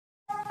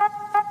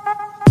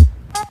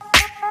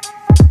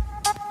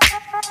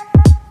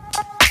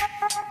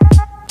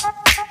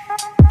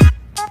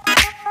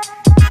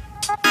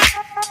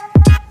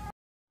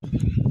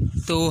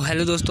तो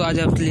हेलो दोस्तों, आज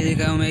आपके लिए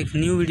लेकर आया मैं एक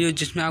न्यू वीडियो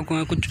जिसमें आपको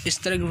मैं कुछ इस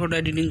तरह की फ़ोटो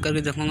एडिटिंग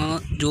करके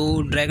दिखाऊंगा जो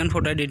ड्रैगन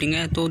फ़ोटो एडिटिंग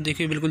है। तो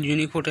देखिए, बिल्कुल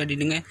यूनिक फ़ोटो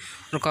एडिटिंग है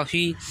और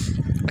काफ़ी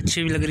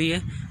अच्छी भी लग रही है।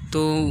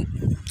 तो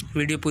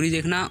वीडियो पूरी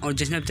देखना और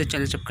जिसने अब तक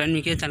चैनल सब्सक्राइब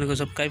नहीं किया, चैनल को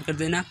सब्सक्राइब कर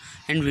देना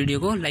एंड वीडियो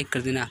को लाइक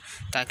कर देना,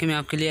 ताकि मैं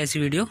आपके लिए ऐसी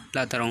वीडियो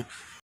लाता रहूँ।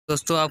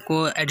 दोस्तों,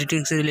 आपको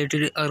एडिटिंग से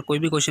रिलेटेड अगर कोई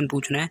भी क्वेश्चन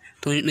पूछना है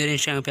तो मेरे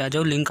इंस्टाग्राम पे आ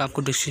जाओ, लिंक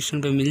आपको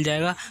डिस्क्रिप्शन पे मिल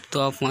जाएगा, तो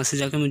आप वहाँ से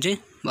जाकर मुझे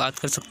बात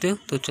कर सकते हो।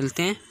 तो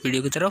चलते हैं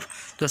वीडियो की तरफ।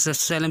 तो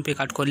सबसे पहले हम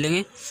पिकआर्ट खोल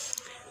लेंगे।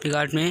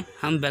 पिकआर्ट में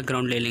हम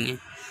बैकग्राउंड ले लेंगे,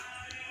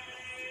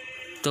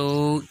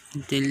 तो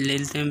ले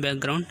लेते हैं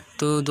बैकग्राउंड।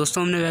 तो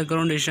दोस्तों, हमने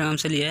बैकग्राउंड इंस्टाग्राम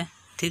से लिया है,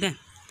 ठीक है।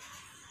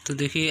 तो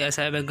देखिए,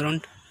 ऐसा है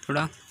बैकग्राउंड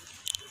थोड़ा।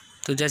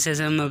 तो जैसे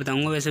जैसे मैं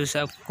बताऊँगा वैसे वैसे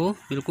आपको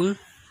बिल्कुल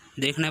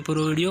देखना है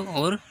पूरा वीडियो,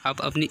 और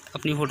आप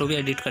अपनी फ़ोटो भी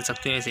एडिट कर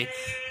सकते हो ऐसे,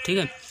 ठीक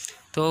है।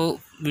 तो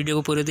वीडियो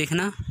को पूरे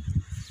देखना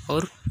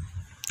और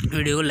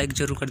वीडियो को लाइक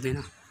ज़रूर कर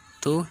देना।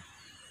 तो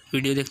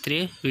वीडियो देखते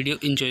रहिए, वीडियो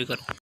एंजॉय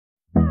करो।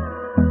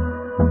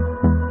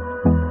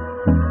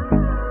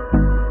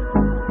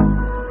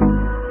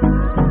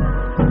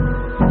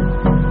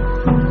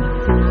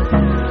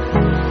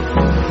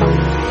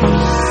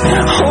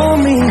 Hold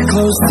me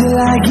close till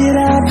I get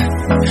up.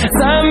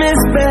 Time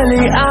is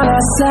barely on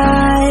our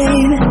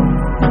side.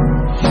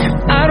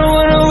 I don't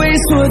wanna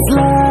waste what's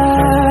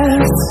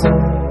left.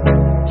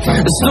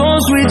 The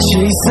storms we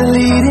chase are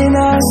leading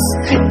us,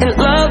 and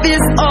love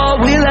is all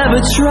we'll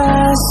ever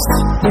trust.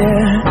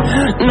 Yeah,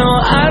 no,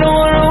 I don't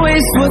wanna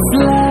waste what's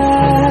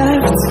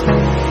left.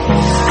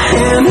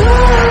 And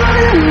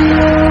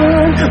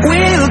on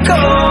we'll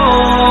go,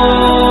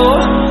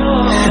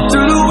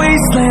 through the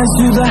wastelands,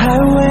 through the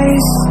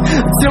highways,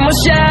 till my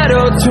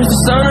shadow turns to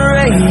sun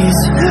rays.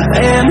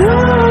 And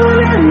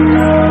on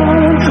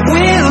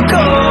we'll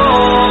go,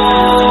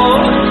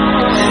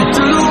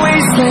 through the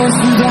wastelands,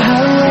 through the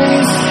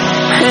highways,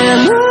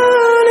 and on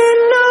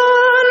we'll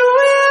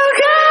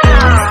go.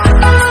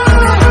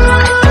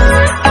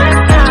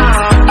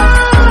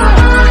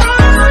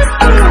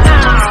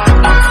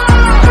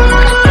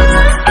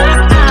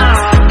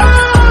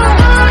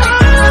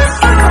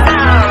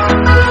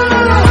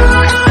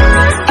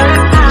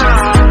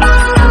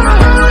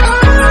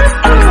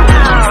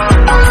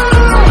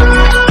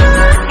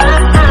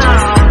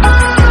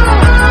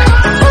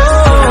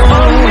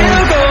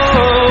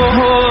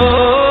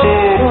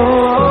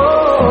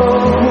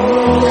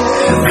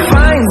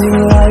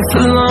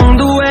 Along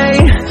the way,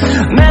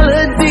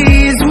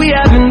 melodies we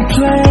haven't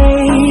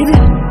played.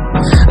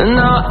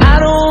 No, I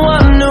don't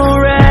want no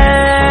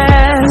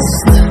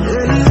rest.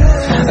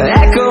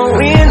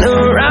 Echoing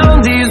around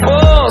these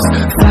walls,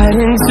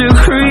 fighting to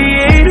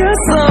create a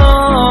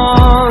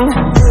song.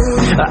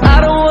 I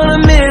don't wanna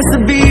miss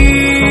a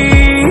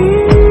beat.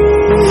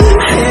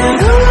 And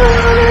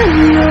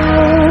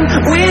on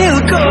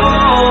we'll go,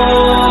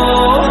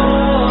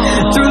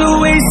 through the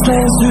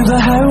wastelands, through the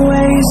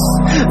highways,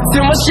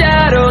 till my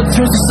shadow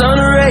turns to sun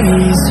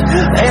rays.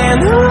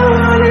 And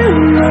on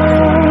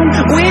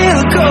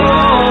we'll go,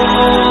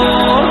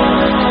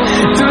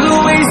 through the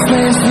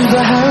wastelands, through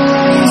the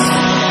highways,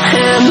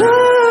 and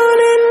on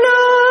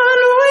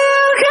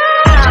we'll go.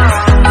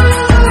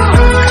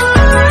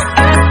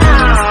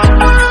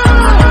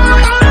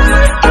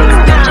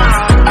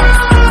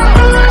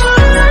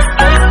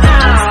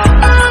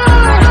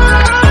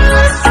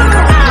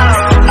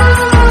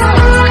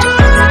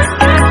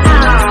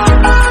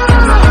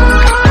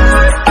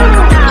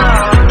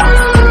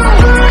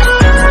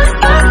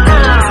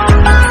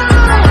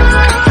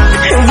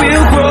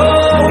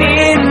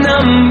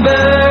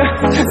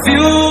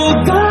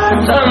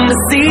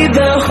 See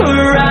the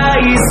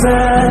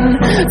horizon,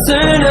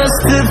 turn us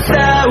to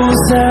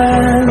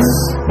thousands,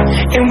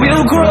 and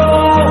we'll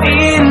grow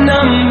in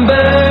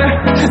number.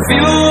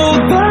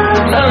 Fueled by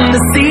them to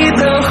see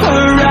the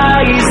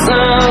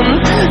horizon,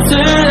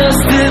 turn us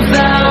to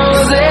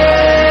thousands,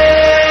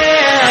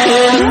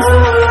 and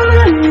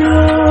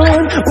on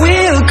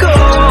we'll go,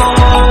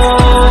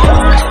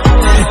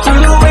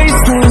 through the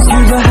wastelands,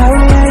 through the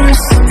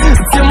highways,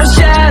 till my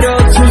shadow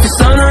turns to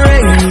sun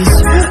rays.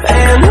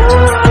 And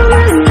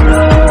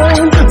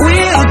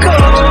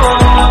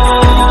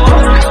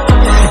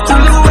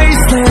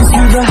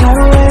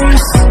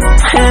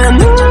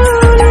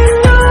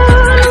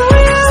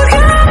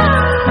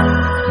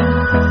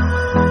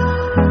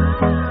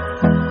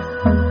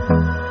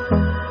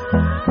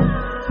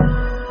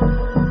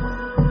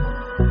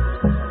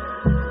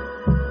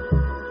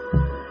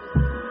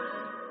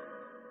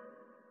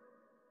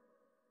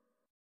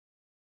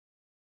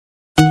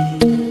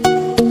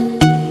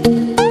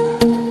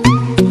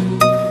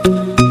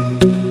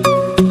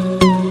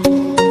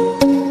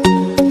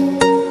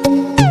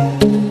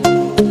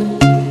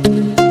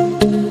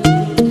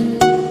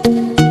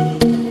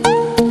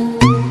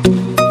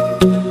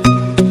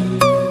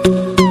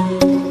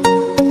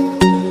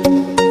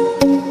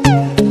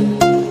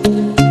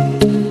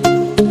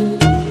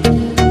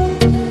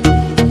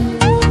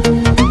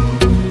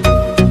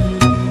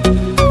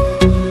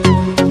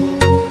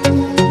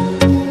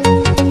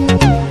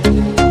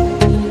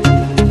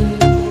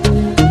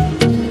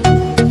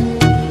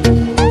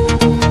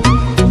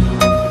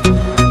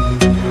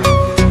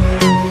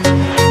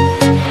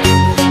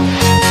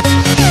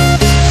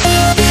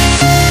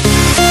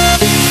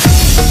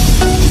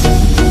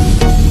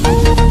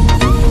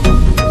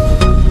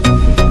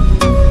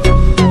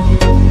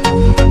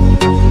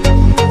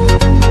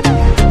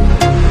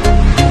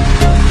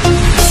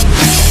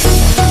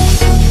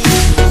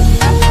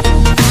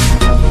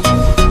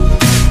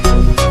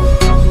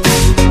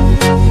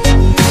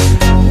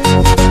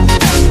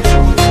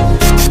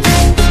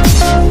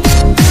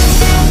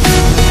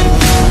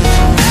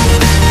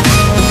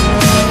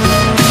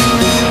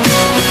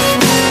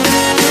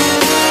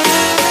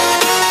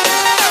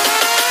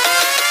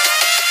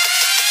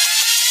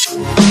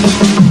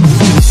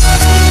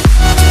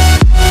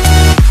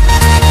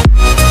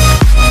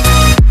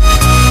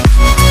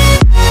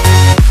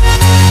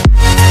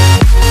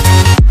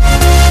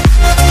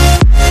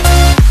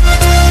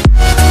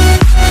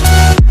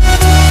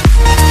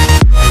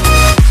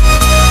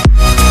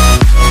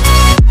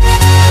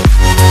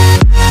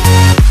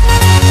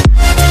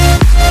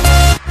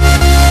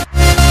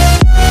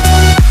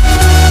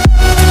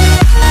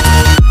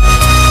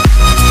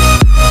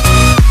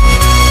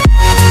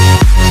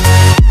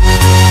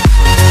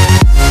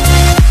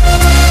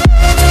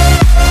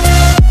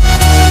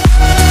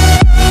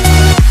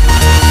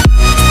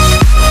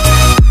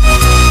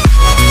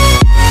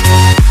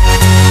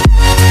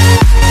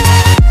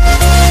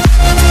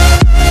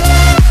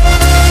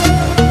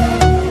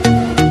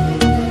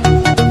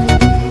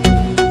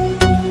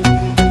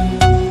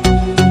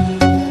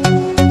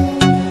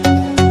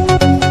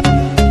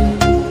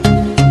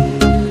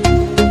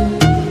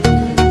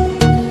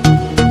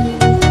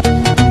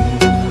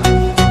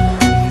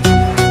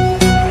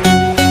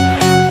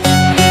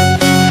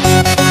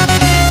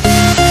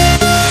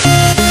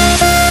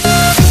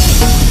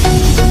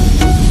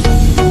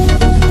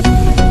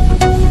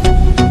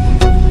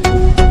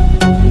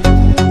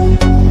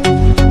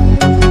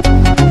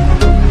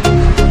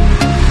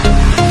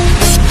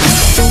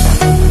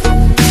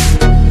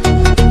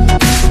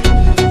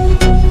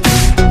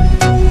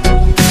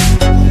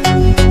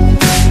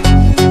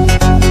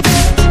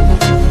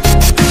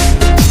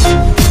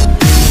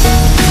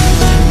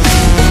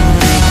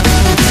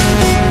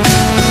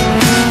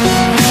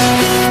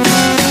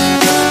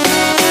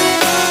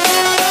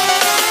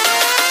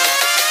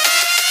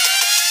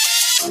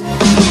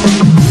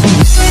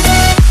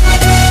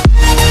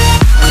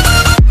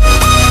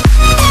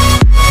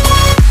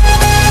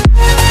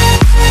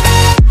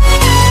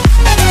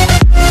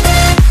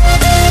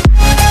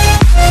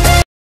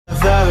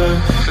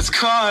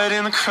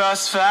the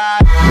crossfire.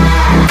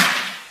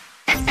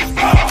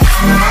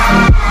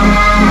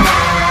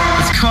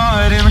 It's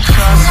caught in the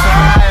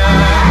crossfire.